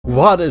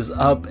What is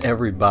up,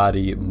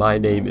 everybody? My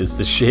name is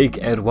the Shig,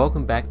 and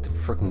welcome back to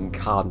frickin'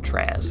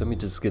 Contrast. Let me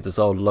just get this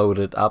all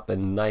loaded up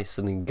and nice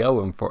and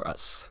going for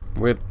us.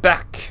 We're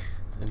back,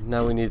 and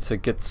now we need to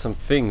get some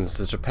things,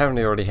 which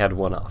apparently already had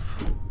one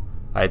off.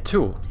 I had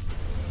two.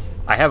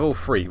 I have all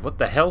three. What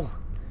the hell?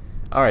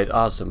 Alright,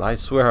 awesome. I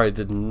swear I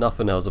did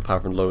nothing else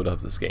apart from load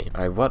up this game.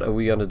 Alright, what are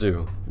we gonna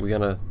do? We're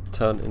gonna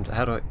turn into...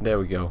 How do I... There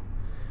we go.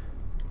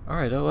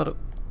 Alright,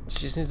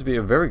 she seems to be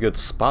a very good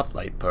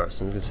spotlight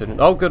person, considering...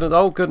 Oh goodness,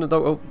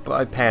 oh,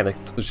 I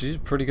panicked. She's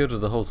pretty good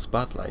with the whole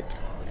spotlight.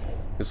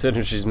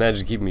 Considering she's managed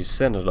to keep me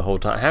centered the whole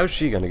time. How is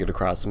she gonna get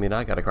across? I mean,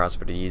 I got across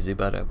pretty easy,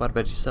 but what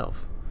about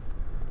yourself?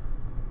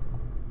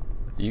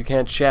 You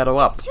can't shadow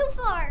up. It's too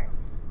far.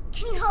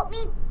 Can you help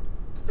me,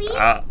 please?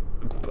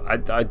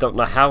 I don't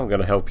know how I'm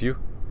gonna help you.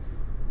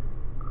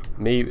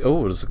 Maybe...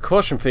 Oh, there's a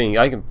caution thing.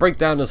 I can break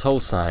down this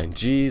whole sign.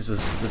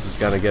 Jesus, this is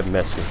gonna get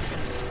messy.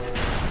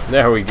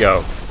 There we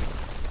go.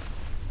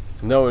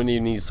 No one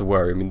even needs to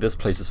worry. I mean, this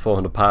place is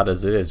falling apart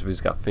as it is. We've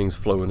just got things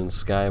floating in the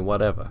sky and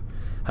whatever.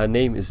 Her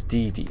name is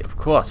Didi, of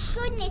course.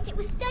 Goodness, it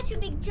was such a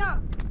big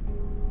jump.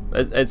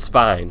 It's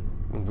fine.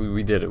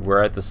 We did it.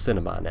 We're at the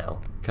cinema now.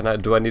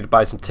 Do I need to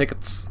buy some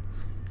tickets?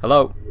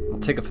 Hello? A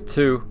ticket for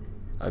two.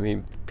 I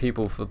mean,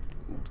 people for...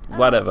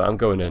 Whatever, I'm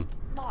going in.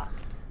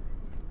 Locked.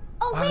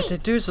 Oh, Why would they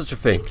do such a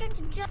thing?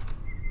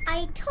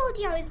 I told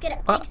you I was good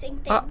at fixing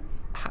things.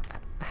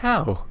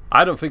 How?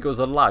 I don't think it was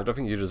unlocked. I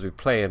think you'd just be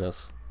playing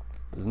us.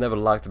 It was never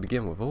locked to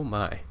begin with. Oh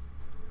my.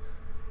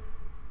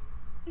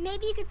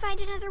 Maybe you could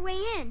find another way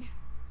in.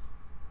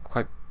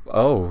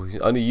 Oh,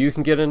 only you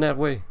can get in that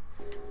way?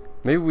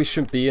 Maybe we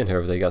shouldn't be in here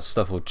if they got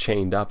stuff all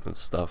chained up and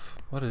stuff.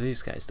 What are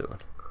these guys doing?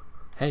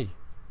 Hey.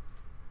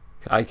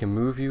 I can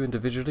move you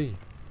individually?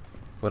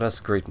 Well,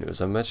 that's great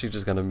news. I'm actually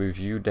just gonna move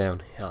you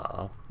down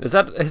here.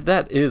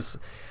 That is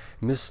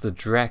Mr.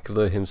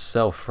 Dracula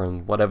himself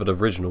from whatever the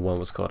original one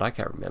was called. I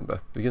can't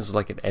remember. Begins with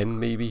like an N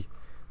maybe?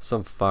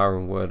 Some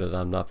foreign word that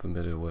I'm not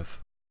familiar with.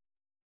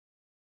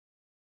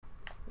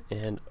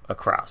 And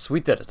across. We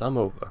did it. I'm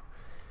over.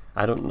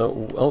 I don't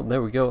know. Oh,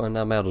 there we go. And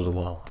I'm out of the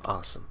wall.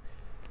 Awesome.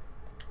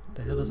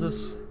 The hell is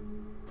this?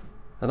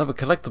 Another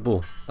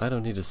collectible. I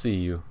don't need to see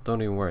you.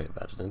 Don't even worry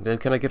about it. And then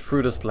can I get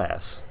through this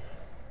glass?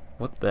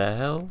 What the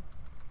hell?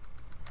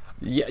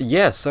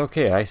 Yes,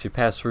 okay. I actually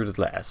passed through the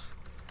glass.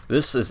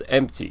 This is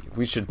empty.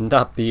 We should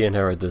not be in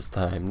here at this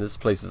time. This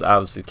place is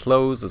obviously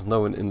closed. There's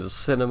no one in the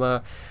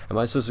cinema. Am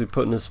I supposed to be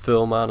putting this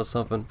film on or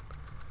something?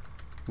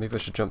 Maybe I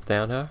should jump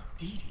down here?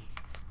 Didi,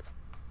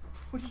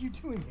 what are you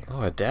doing here?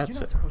 Oh, her dad's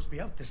You're not supposed to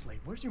be out this late.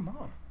 Where's your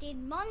mom? Did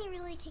Mommy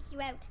really kick you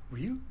out? Were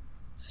you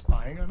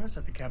spying on us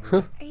at the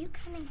cabaret? Are you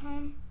coming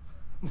home?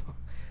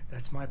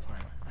 That's my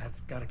plan.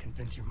 I've got to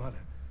convince your mother.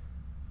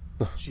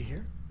 Is she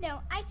here?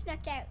 No, I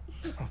snuck out.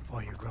 Oh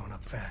boy, you're growing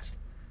up fast.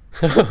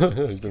 He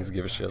doesn't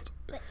give a shit.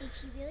 But did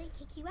she really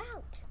kick you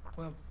out?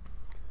 Well,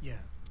 yeah,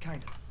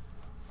 kind of.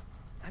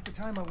 At the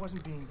time, I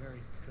wasn't being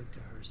very good to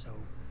her, so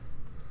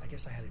I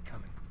guess I had it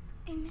coming.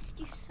 I missed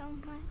you so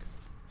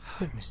much.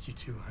 I missed you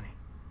too, honey.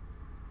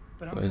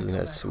 But I'm Isn't gonna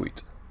go that back.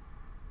 sweet?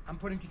 I'm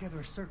putting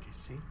together a circus,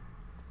 see?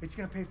 It's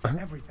gonna pay for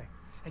everything.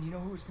 And you know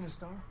who it's gonna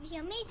star? The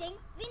amazing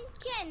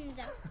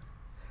Vincenzo.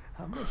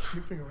 How much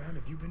snooping around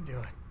have you been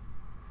doing?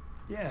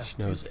 Yeah. She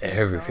knows it's gonna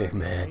everything, star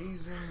man.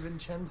 Amazing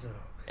Vincenzo.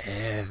 He's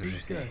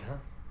Everything. good, huh?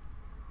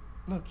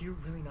 Look, you're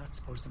really not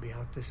supposed to be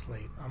out this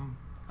late. I'm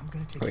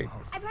gonna take Wait. you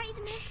home. I brought you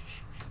the milk,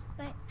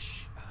 but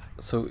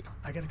So,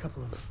 I got a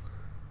couple of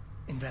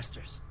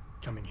investors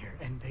coming here,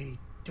 and they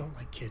don't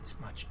like kids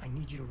much. I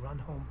need you to run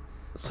home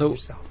by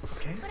yourself,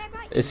 okay? I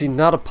brought is he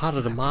not a part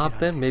of the mob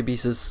then? Maybe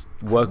he's just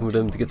working with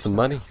them to get some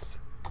money?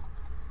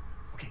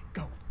 Okay,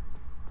 go.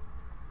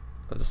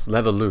 Just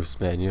let her loose,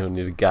 man. You don't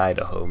need to guide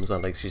her home. It's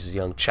not like she's a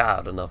young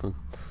child or nothing.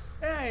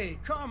 Hey,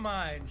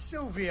 Carmine,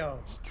 Silvio.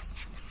 He doesn't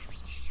have the movie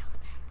to show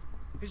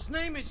them. His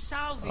name is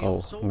Salvio.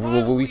 Oh, so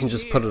well, we can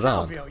just put it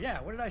on. Silvio,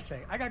 yeah, what did I say?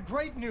 I got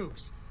great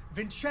news.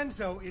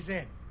 Vincenzo is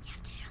in. You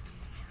have to show them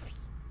the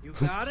movie.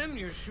 You got him?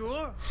 You're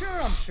sure?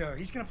 Sure, I'm sure.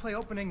 He's gonna play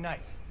opening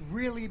night.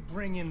 Really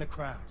bring in the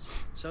crowds.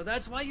 So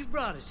that's why you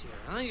brought us here,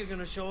 huh? You're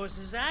gonna show us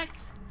his act?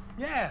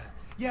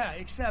 Yeah,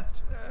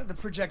 except the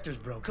projector's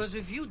broken. Because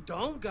if you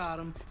don't got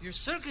him, your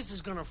circus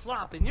is gonna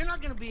flop, and you're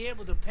not gonna be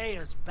able to pay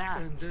us back.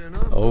 And then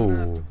I'm gonna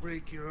have to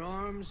break your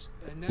arms.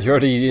 And then You're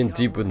already in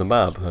deep with the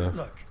mob, huh?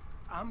 Look,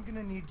 I'm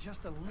gonna need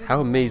just a little. How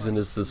amazing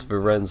is this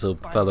Lorenzo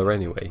fella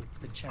anyway?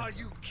 Vincenzo. Are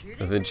you kidding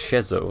me?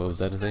 Vincenzo, what was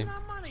that his name? Spend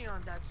our money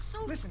on that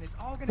suit. Listen, it's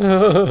all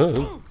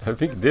gonna. I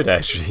think he did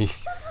actually.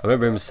 I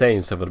remember him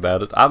saying something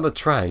about it. I'm a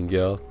trying,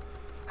 girl.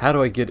 How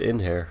do I get in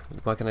here?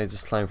 Why can't I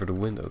just climb through the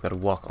window? Gotta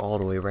walk all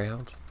the way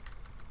around?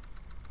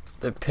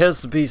 There appears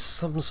to be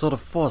some sort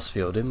of force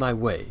field in my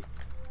way.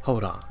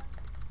 Hold on.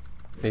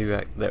 Maybe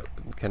there.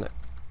 Can I?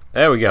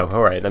 There we go.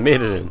 Alright, I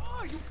made it in.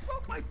 Oh, you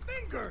broke my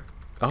finger.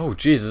 Oh,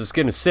 Jesus, it's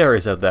getting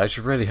serious out there. I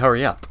should really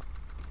hurry up.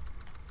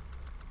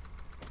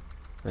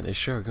 And they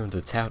sure are going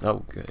to town.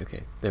 Oh,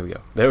 okay. There we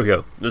go. There we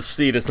go. Let's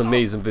see this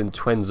amazing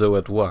Vincenzo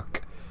at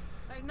work.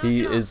 Hey,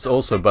 he is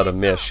also but a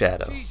mere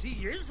shadow. Jeez,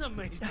 he is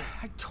amazing.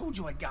 I told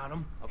you I got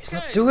him. He's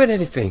not doing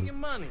anything.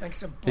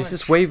 Thanks a bunch. He's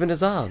just waving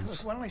his arms.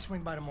 Look, why don't I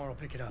swing by tomorrow,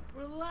 pick it up?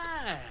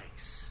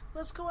 Relax.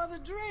 Let's go have a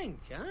drink,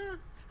 huh?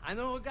 I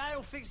know a guy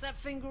who'll fix that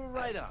finger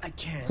right up. I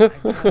can't. I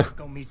gotta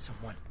go meet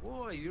someone.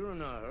 Boy, you're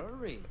in a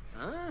hurry,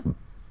 huh?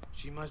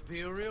 She must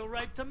be a real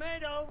ripe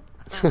tomato.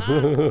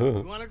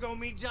 You wanna go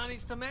meet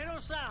Johnny's tomato,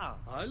 Sal?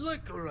 I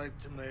like a ripe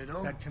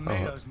tomato. That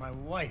tomato's my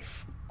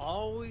wife.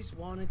 Always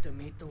wanted to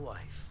meet the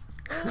wife.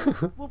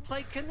 We'll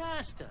play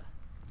canasta.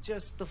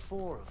 Just the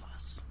four of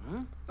us.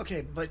 Huh?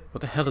 Okay, but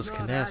What the hell is He's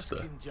not canasta?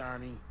 asking,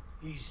 Johnny.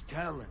 He's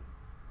telling.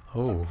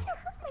 Oh.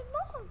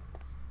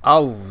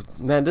 Oh,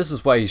 man, this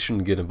is why you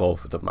shouldn't get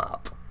involved with the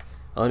mob.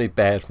 Only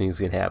bad things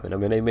can happen. I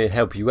mean, they may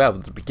help you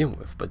out to begin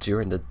with, but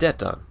you're in the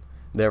debt on.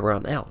 They're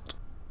run out.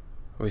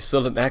 We're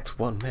still in Act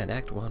 1. Man,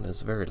 Act 1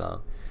 is very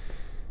long.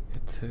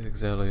 It's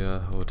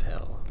Exelia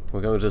Hotel.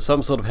 We're going to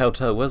some sort of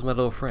hotel. Where's my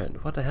little friend?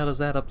 What the hell is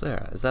that up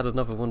there? Is that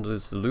another one of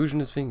those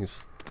illusionist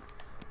things?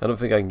 I don't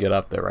think I can get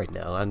up there right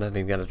now. I'm not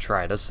even gonna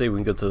try. Let's see if we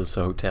can get to this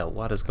hotel.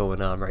 What is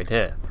going on right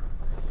here?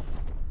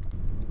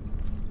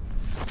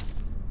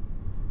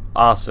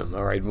 Awesome.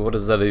 Alright, what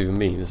does that even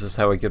mean? Is this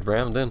how I get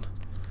around in?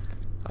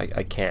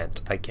 I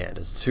can't. I can't.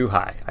 It's too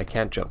high. I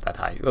can't jump that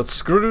high. Well,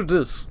 screw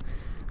this.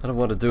 I don't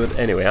want to do it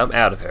anyway. I'm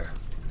out of here.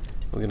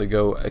 We're gonna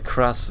go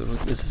across. Is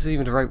this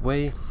even the right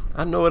way? I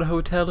don't know what a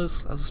hotel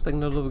is. I was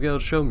expecting a little girl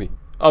to show me.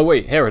 Oh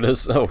wait, here it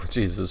is. Oh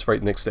Jesus,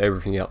 right next to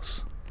everything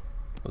else.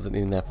 Wasn't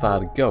even that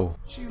far to go.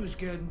 She was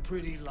getting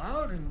pretty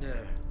loud in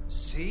there.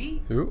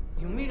 See? Who?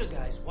 You meet a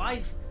guy's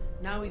wife,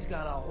 now he's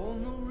got a whole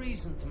new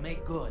reason to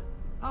make good.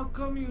 How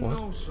come you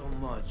know so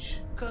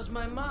much? Cause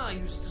my ma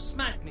used to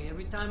smack me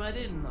every time I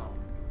didn't know.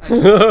 I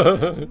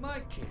said, my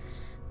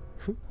kids.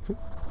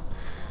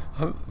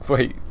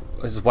 Wait,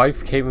 his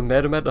wife came and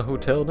met him at the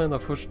hotel then? I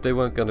thought they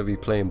weren't gonna be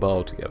playing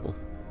ball together.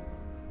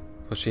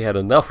 But she had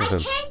enough of him.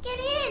 I can't get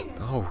in.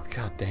 Oh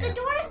god damn. The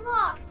door's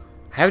locked.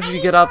 How did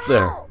you get up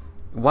there?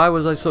 Why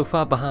was I so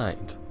far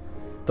behind?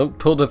 Don't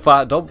pull the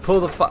fire. Don't pull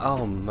the fire.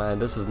 Oh man,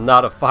 this is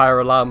not a fire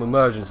alarm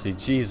emergency.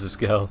 Jesus,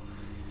 girl.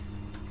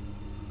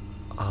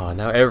 Oh,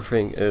 now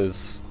everything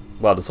is...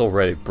 Well, it's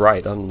already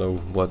bright. I don't know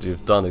what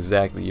you've done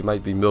exactly. You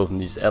might be moving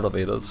these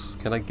elevators.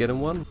 Can I get in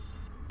one?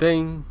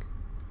 Ding.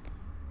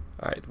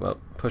 Alright, well,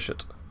 push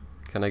it.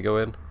 Can I go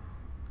in?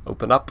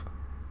 Open up.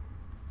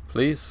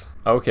 Please?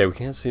 Okay, we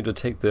can't seem to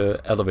take the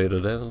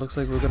elevator then. It looks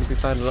like we're gonna be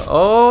finding out.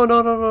 Oh,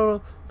 no, no, no,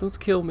 no. Don't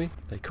kill me.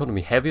 They calling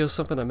me heavy or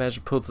something? I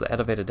imagine pulls the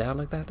elevator down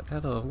like that. I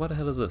don't know. What the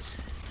hell is this?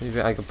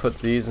 Maybe I can put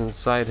these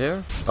inside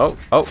here? Oh,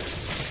 oh.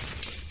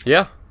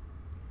 Yeah.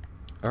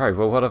 Alright,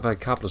 well, what have I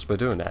accomplished by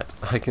doing that?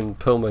 I can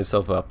pull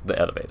myself up the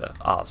elevator.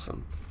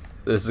 Awesome.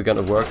 This is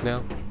gonna work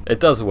now?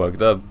 It does work.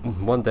 The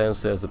one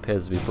downstairs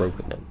appears to be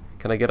broken then.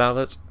 Can I get out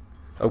of it?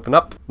 Open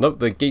up? Nope,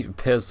 the gate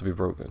appears to be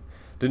broken.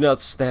 Do not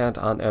stand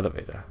on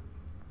elevator.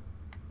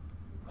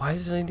 Why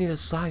does they need a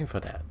sign for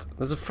that?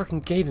 There's a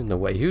freaking gate in the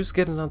way. Who's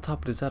getting on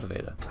top of this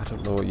elevator? I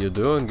don't know what you're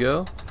doing,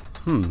 girl.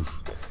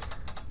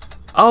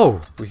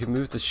 Oh, we can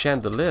move the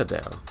chandelier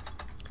down.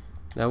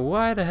 Now,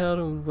 why the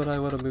hell would I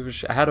want to move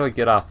a how do I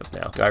get off it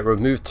now? I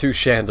removed 2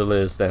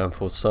 chandeliers down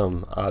for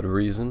some odd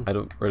reason. I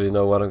don't really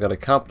know what I'm going to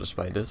accomplish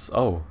by this.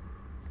 Oh.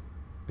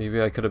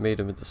 Maybe I could have made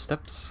them into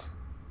steps.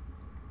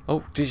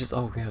 Oh, Jesus.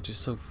 Oh, God, you're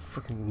so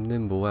freaking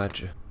nimble, aren't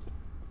you?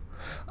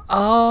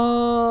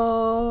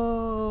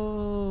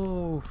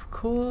 Oh, of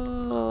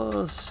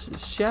course.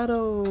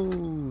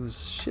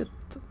 Shadows. Shit.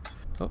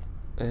 Oh,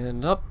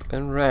 and up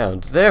and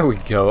round. There we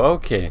go.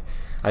 Okay.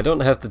 I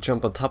don't have to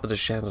jump on top of the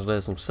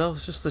chandeliers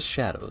themselves, just the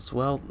shadows.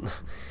 Well,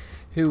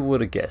 who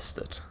would have guessed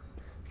it?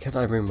 Can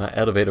I bring my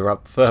elevator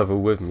up further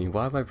with me?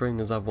 Why am I bringing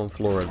this up 1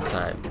 floor at a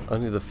time?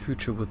 Only the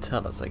future will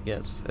tell us, I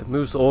guess. It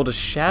moves all the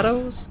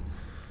shadows?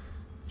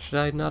 Should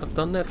I not have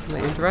done that? Can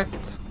I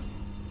interact?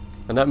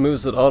 And that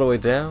moves it all the way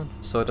down,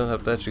 so I don't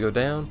have to actually go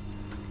down?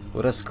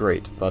 Well, that's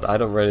great, but I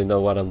don't really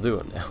know what I'm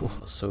doing now.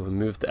 So we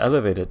move the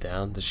elevator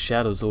down, the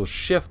shadows all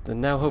shift,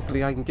 and now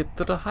hopefully I can get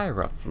to the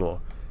higher up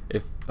floor.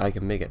 If I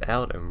can make it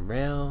out and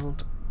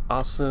round,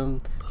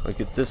 awesome.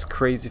 Look at this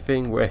crazy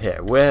thing. We're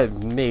here. We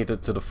made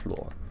it to the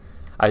floor.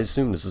 I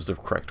assume this is the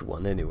correct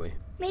one anyway.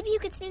 Maybe you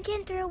could sneak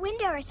in through a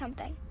window or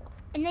something,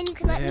 and then you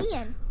can let me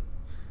in.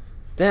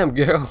 Damn,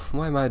 girl.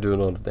 Why am I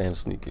doing all the damn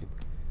sneaking?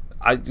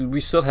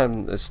 We still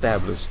haven't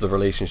established the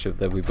relationship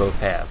that we both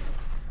have.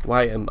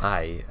 Why am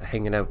I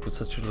hanging out with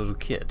such a little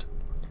kid?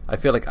 I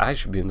feel like I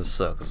should be in the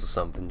circus or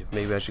something.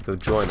 Maybe I should go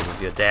join him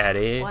with your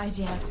daddy. Why'd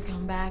you have to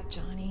come back,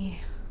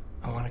 Johnny?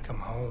 I want to come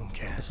home,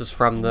 Kat. This is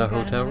from the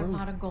hotel room.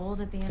 Pot of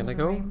gold at the end Can I of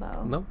the go?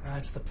 rainbow. No.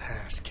 That's the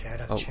past,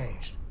 Kat. I've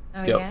changed.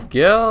 Oh, Girl, yeah?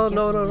 girl, You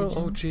no, get no, no.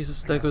 religion? Oh,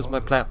 Jesus, there goes my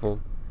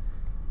platform.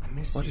 I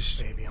miss What you, is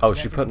she? baby. Oh,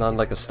 she putting on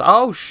like a star.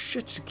 Oh,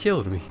 shit, she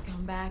killed me.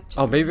 Come back,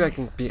 Oh, Johnny. maybe I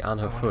can be on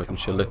her foot and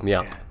she'll lift me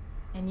up.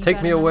 And you Take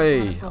got me another pot away.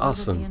 of gold At the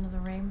Awesome. end of the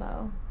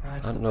rainbow. I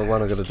don't know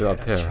what I'm gonna do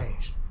up here.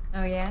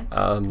 Oh, yeah?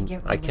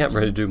 I can't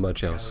really do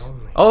much else.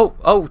 lonely.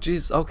 Oh,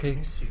 jeez,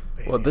 okay.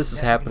 Well, this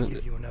is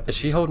happening. Is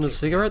she holding a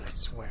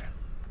cigarette?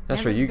 That's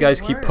Man, right, that's a you big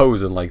guys keep word.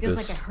 posing like Feels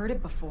this. like I heard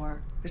it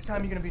before. This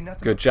time you're gonna be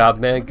nothing. Good job,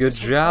 man. Good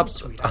job.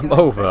 I'm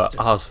over. The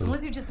Awesome.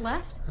 ones who just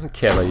left? I don't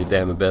care about your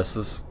damn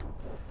asbestos.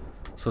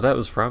 So that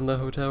was from the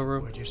hotel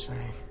room? What you're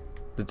saying?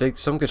 Did they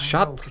some get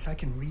shot? Because I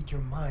can read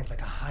your mind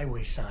like a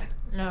highway sign.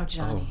 No,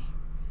 Johnny.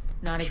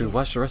 Not Should we again.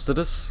 watch the rest of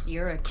this?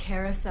 You're a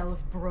carousel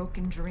of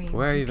broken dreams.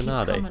 Where You even keep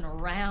are they? coming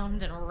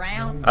around and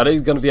around. Are they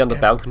gonna be on the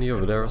balcony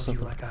over Never there or love you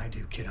something? like I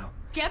do, kiddo.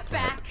 Get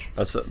back!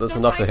 That's Don't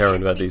enough try of hearing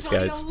and about kiss these me,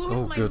 Johnny, guys. I'll lose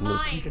Oh my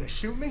goodness. You gonna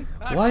shoot me?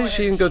 Why did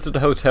she even go to the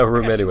hotel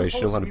room anyway? She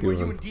didn't want to be with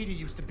You him. and Didi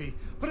used to be.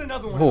 Put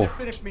another one Oh. in to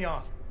finish me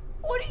off.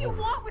 What do you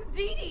want with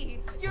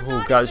Didi? You're Oh,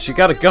 not God, even she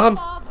got a real gun?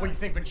 father. What, you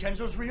think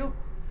Vincenzo's real?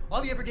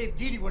 All he ever gave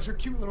Didi was her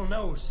cute little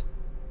nose.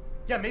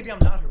 Yeah, maybe I'm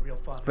not her real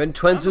father.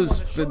 Vincenzo's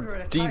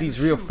Didi's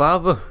real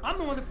father? I'm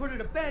the one that put her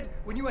to bed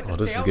when you had to Oh,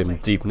 this stay is out getting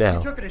late. deep now.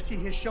 You took her to see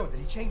his show. Did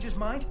he change his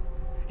mind?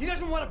 He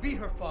doesn't want to be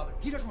her father.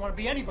 He doesn't want to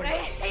be anybody. I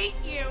hate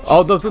you.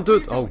 Oh, don't do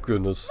it. Oh,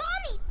 goodness.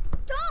 Mommy,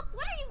 stop!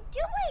 What are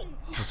you doing?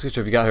 Let's get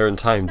you if you got her in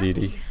time,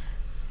 Didi.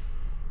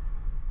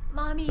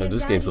 Mommy Now, and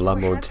this game's a Daddy lot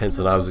were more having intense a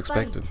than I was little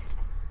fight. expecting.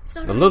 It's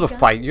not A a little gun.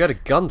 fight? You had a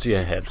gun to your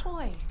It's head. just a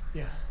toy.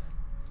 Yeah.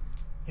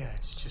 Yeah,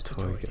 it's just a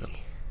Toy toy, gun. Didi.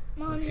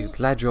 Mommy,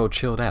 Glad you're all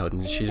chilled out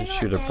and she didn't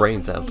shoot her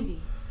brains out. Didi,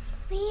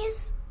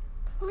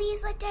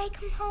 please let Dad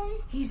come home.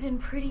 he's in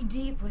pretty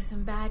deep with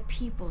some bad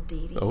people,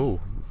 Didi. Oh,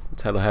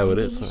 tell her how it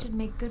Maybe is. he Huh? should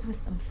make good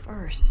with them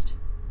first.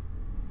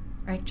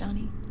 Right,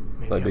 Johnny?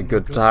 Maybe Might be a I'm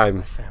good not time.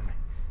 with my family.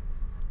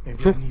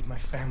 Maybe I need my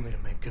family to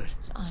make good.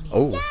 Johnny.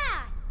 Oh, Yeah,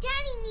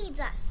 Daddy needs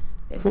us.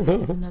 If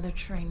this is another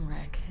train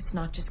wreck, it's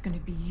not just going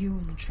to be you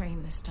and the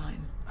train this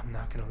time. I'm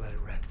not gonna let it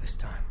wreck this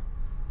time.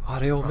 oh,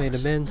 they all made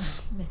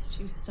amends. I missed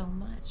you so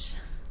much.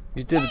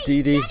 You did it,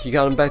 Didi. You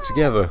got them back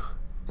together.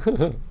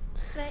 But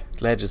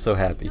Glad you're so he's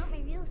happy. not my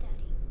real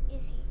daddy,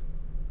 is he?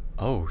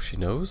 Oh, she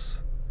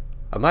knows?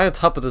 Am I on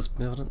top of this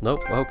building? Nope,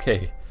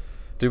 okay.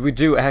 Did we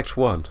do Act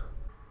 1?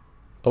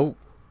 Oh.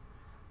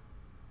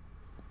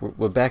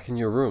 We're back in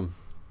your room.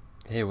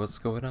 Hey, what's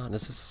going on?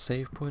 Is this a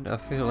save point? I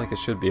feel like it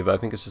should be, but I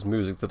think it's just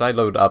music. Did I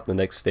load up the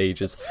next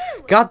stages?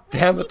 God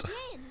damn it!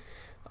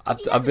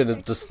 I've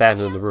been just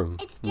standing in the room.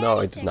 No,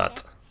 I did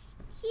not.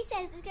 He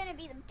says it's gonna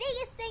be the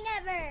biggest thing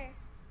ever.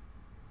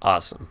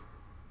 Awesome.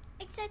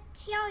 Except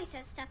he always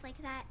says stuff like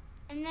that,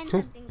 and then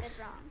something goes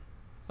wrong.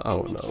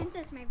 Oh, and no.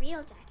 Vincenzo's my real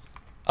daddy.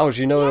 Oh,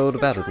 you know We have all to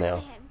about go it talk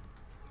now.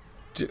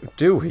 to him.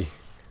 Do we?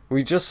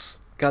 We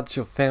just got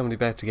your family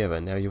back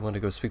together. Now you want to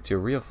go speak to your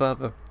real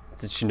father?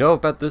 Did she know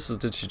about this, or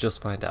did she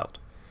just find out?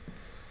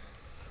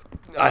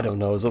 I don't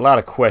know. There's a lot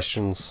of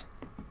questions.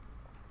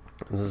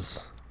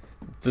 This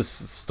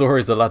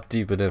story's a lot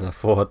deeper than I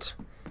thought.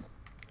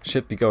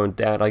 Should be going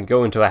down. I can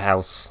go into a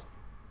house.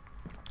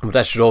 But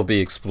that should all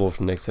be explored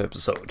for next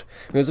episode.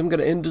 Because I'm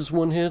going to end this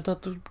one here,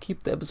 not to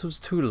keep the episodes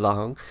too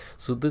long.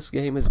 So this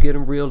game is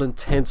getting real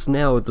intense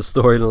now with the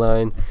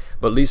storyline.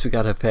 But at least we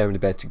got our family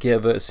back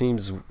together. It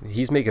seems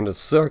he's making a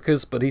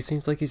circus, but he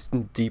seems like he's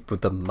in deep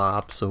with the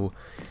mob. So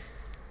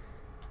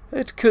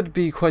it could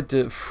be quite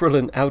a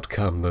thrilling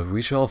outcome, but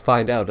we shall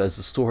find out as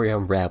the story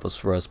unravels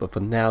for us. But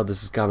for now,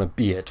 this is gonna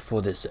be it for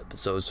this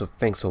episode. So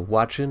thanks for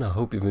watching. I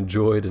hope you've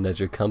enjoyed and that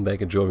you'll come back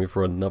and join me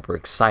for another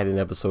exciting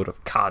episode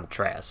of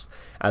Contrast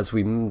as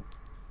we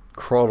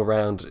crawl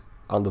around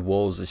on the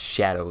walls as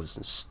shadows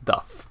and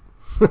stuff.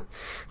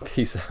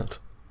 Peace out.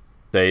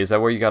 Is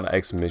that where you got an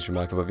exclamation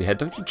mark above your head?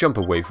 Don't you jump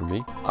away from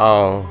me.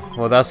 Oh,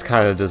 well that's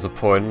kind of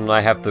disappointing.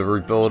 I have to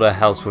rebuild a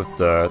house with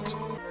dirt.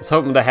 I was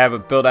hoping to have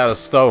it built out of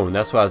stone.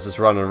 That's why I was just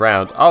running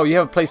around. Oh, you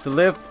have a place to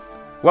live?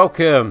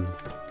 Welcome.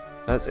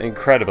 That's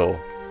incredible.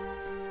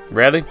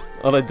 Really?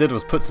 All I did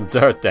was put some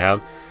dirt down.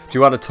 Do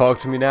you want to talk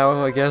to me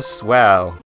now, I guess? Wow.